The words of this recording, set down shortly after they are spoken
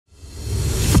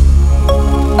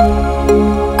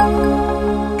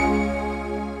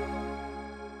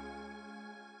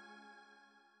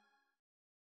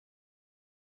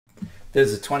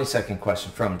There's a 20-second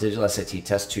question from Digital SAT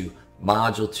Test 2,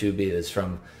 Module 2B. It's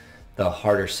from the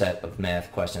harder set of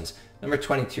math questions. Number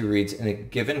 22 reads, in a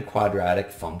given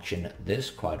quadratic function, this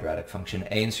quadratic function,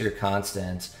 a and c are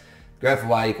constants, graph of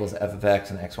y equals f of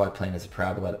x, and the xy plane is a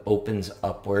parabola that opens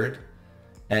upward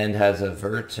and has a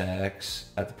vertex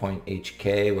at the point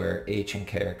hk where h and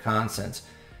k are constants.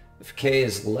 If k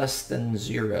is less than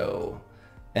 0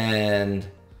 and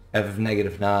f of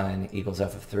negative 9 equals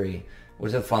f of 3,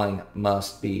 which of the following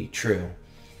must be true?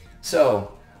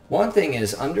 So one thing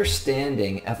is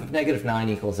understanding f of negative 9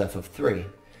 equals f of 3.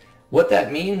 What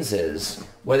that means is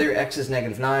whether your x is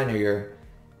negative 9 or your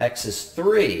x is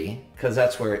 3, because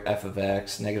that's where f of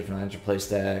x, negative 9 is replaced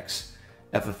to x,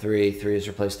 f of 3, 3 is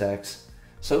replaced to x.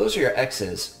 So those are your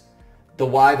x's. The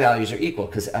y values are equal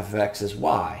because f of x is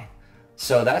y.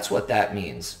 So that's what that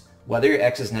means. Whether your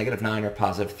x is negative 9 or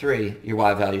positive 3, your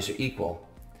y values are equal.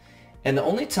 And the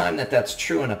only time that that's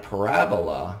true in a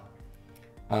parabola,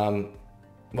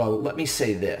 well, let me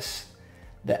say this.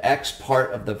 The x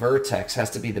part of the vertex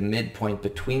has to be the midpoint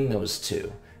between those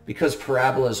two because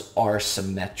parabolas are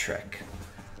symmetric.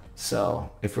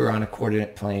 So if we're on a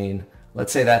coordinate plane,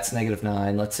 let's say that's negative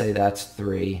 9, let's say that's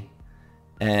 3.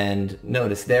 And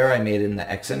notice there I made it in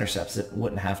the x-intercepts. It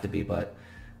wouldn't have to be, but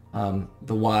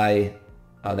the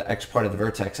x part of the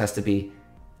vertex has to be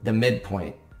the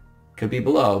midpoint. Could be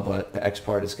below, but the x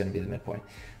part is going to be the midpoint.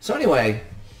 So anyway,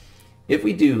 if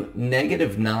we do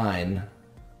negative 9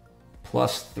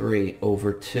 plus 3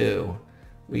 over 2,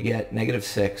 we get negative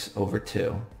 6 over 2.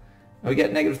 And we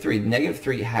get negative 3. Negative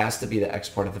 3 has to be the x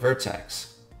part of the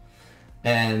vertex.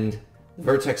 And the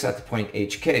vertex at the point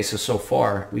hk, so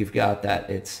far we've got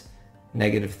that it's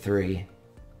negative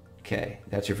 3k.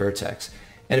 That's your vertex.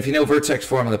 And if you know vertex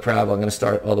form of the parabola, I'm going to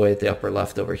start all the way at the upper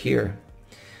left over here.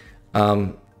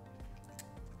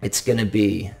 It's going to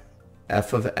be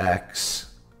f of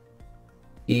x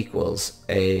equals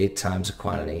a times a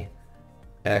quantity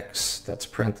x, that's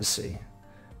parenthesis,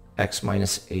 x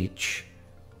minus h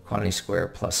quantity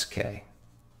squared plus k.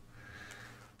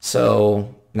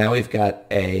 So now we've got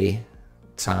a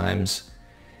times,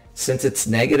 since it's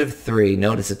negative 3,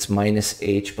 notice it's minus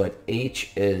h, but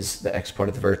h is the x part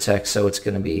of the vertex, so it's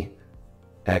going to be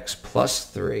x plus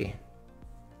 3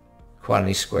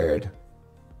 quantity squared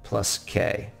plus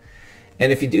k.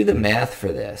 And if you do the math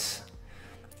for this,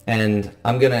 and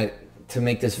I'm going to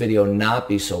make this video not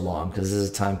be so long because this is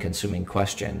a time-consuming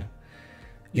question,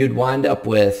 you'd wind up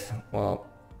with, well,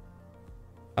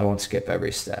 I won't skip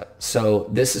every step. So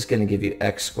this is going to give you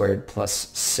x squared plus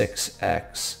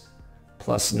 6x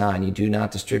plus 9. You do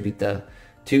not distribute the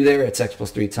 2 there. It's x plus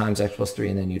 3 times x plus 3,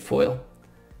 and then you'd FOIL,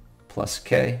 plus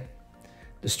k.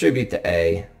 Distribute the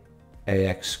a,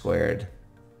 ax squared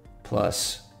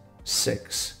plus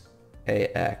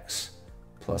 6ax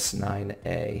plus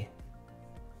 9a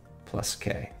plus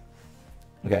k.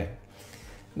 Okay.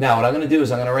 Now what I'm going to do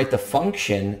is I'm going to write the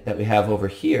function that we have over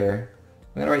here.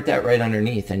 I'm going to write that right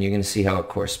underneath, and you're going to see how it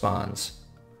corresponds.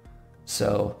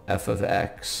 So f of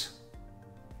x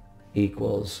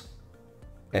equals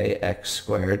ax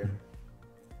squared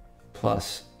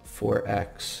plus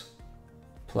 4x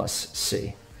plus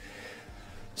c.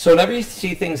 So whenever you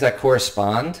see things that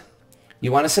correspond,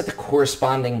 you want to set the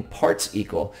corresponding parts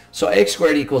equal. So ax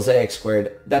squared equals ax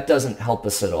squared. That doesn't help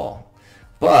us at all.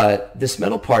 But this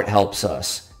middle part helps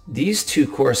us. These two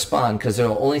correspond because they're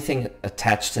the only thing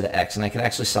attached to the x, and I can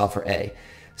actually solve for a.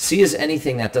 C is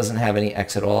anything that doesn't have any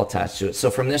x at all attached to it. So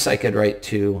from this I could write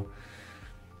two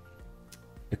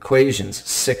equations.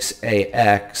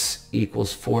 6ax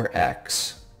equals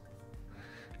 4x.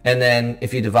 And then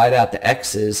if you divide out the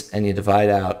x's and you divide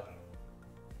out,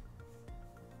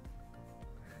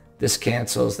 this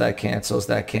cancels, that cancels,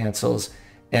 that cancels.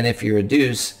 And if you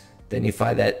reduce, then you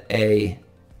find that a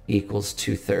equals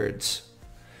 2/3.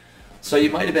 So you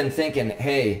might have been thinking,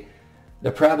 hey, the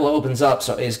parabola opens up,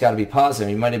 so a's got to be positive.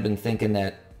 You might have been thinking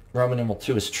that Roman numeral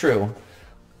 2 is true.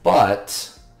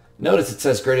 But notice it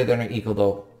says greater than or equal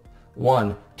to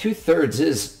 1. 2/3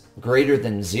 is greater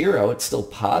than 0. It's still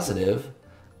positive,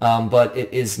 but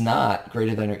it is not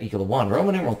greater than or equal to 1.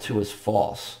 Roman numeral 2 is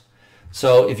false.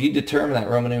 So if you determine that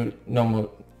Roman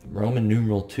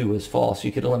numeral 2 is false,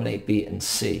 you could eliminate B and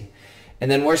C. And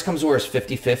then worst comes to worst,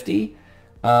 50-50,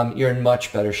 you're in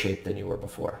much better shape than you were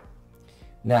before.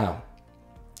 Now,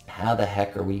 how the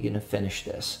heck are we going to finish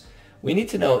this? We need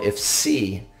to know if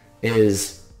C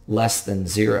is less than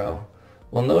 0.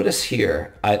 Well, notice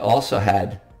here, I also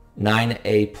had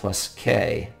 9a plus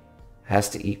k has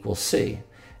to equal C.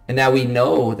 And now we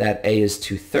know that a is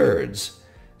 2/3.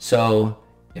 So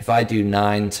if I do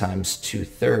 9 times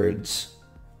 2/3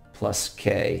 plus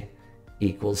k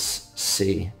equals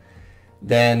c.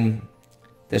 Then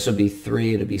this would be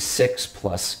 3, it'd be 6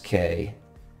 plus k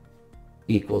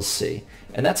equals c.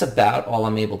 And that's about all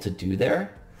I'm able to do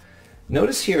there.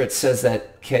 Notice here it says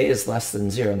that k is less than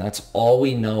 0, and that's all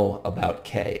we know about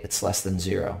k. It's less than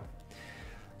 0.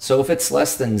 So if it's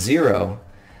less than 0,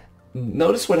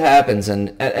 notice what happens,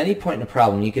 and at any point in a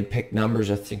problem you could pick numbers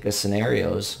or think of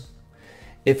scenarios.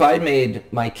 If I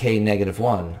made my k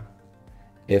 -1,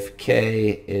 if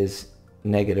k is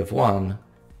 -1,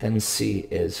 then c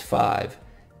is 5.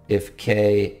 If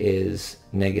k is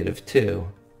 -2,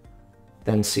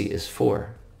 then c is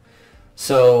 4.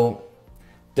 So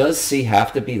does c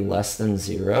have to be less than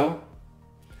 0?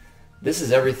 This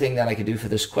is everything that I could do for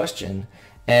this question.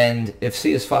 And if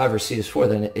c is 5 or c is 4,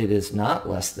 then it is not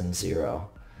less than 0.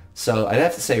 So I'd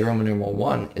have to say Roman numeral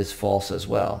 1 is false as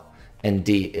well. And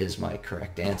D is my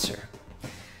correct answer.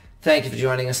 Thank you for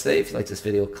joining us today. If you like this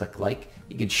video, click like.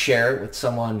 You could share it with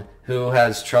someone who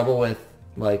has trouble with,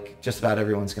 like, just about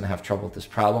everyone's going to have trouble with this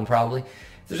problem probably.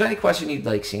 If there's any question you'd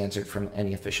like to see answered from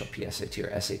any official PSAT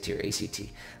or SAT or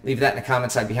ACT, leave that in the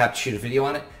comments. I'd be happy to shoot a video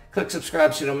on it. Click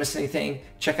subscribe so you don't miss anything.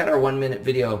 Check out our 1-minute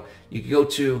video. You can go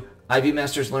to IB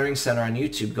Masters Learning Center on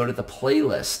YouTube. Go to the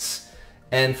playlists.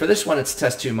 And for this one, it's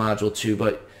Test 2, Module 2.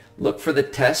 But look for the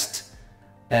test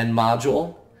and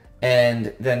module.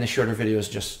 And then the shorter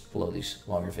videos just below these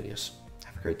longer videos.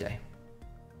 Have a great day.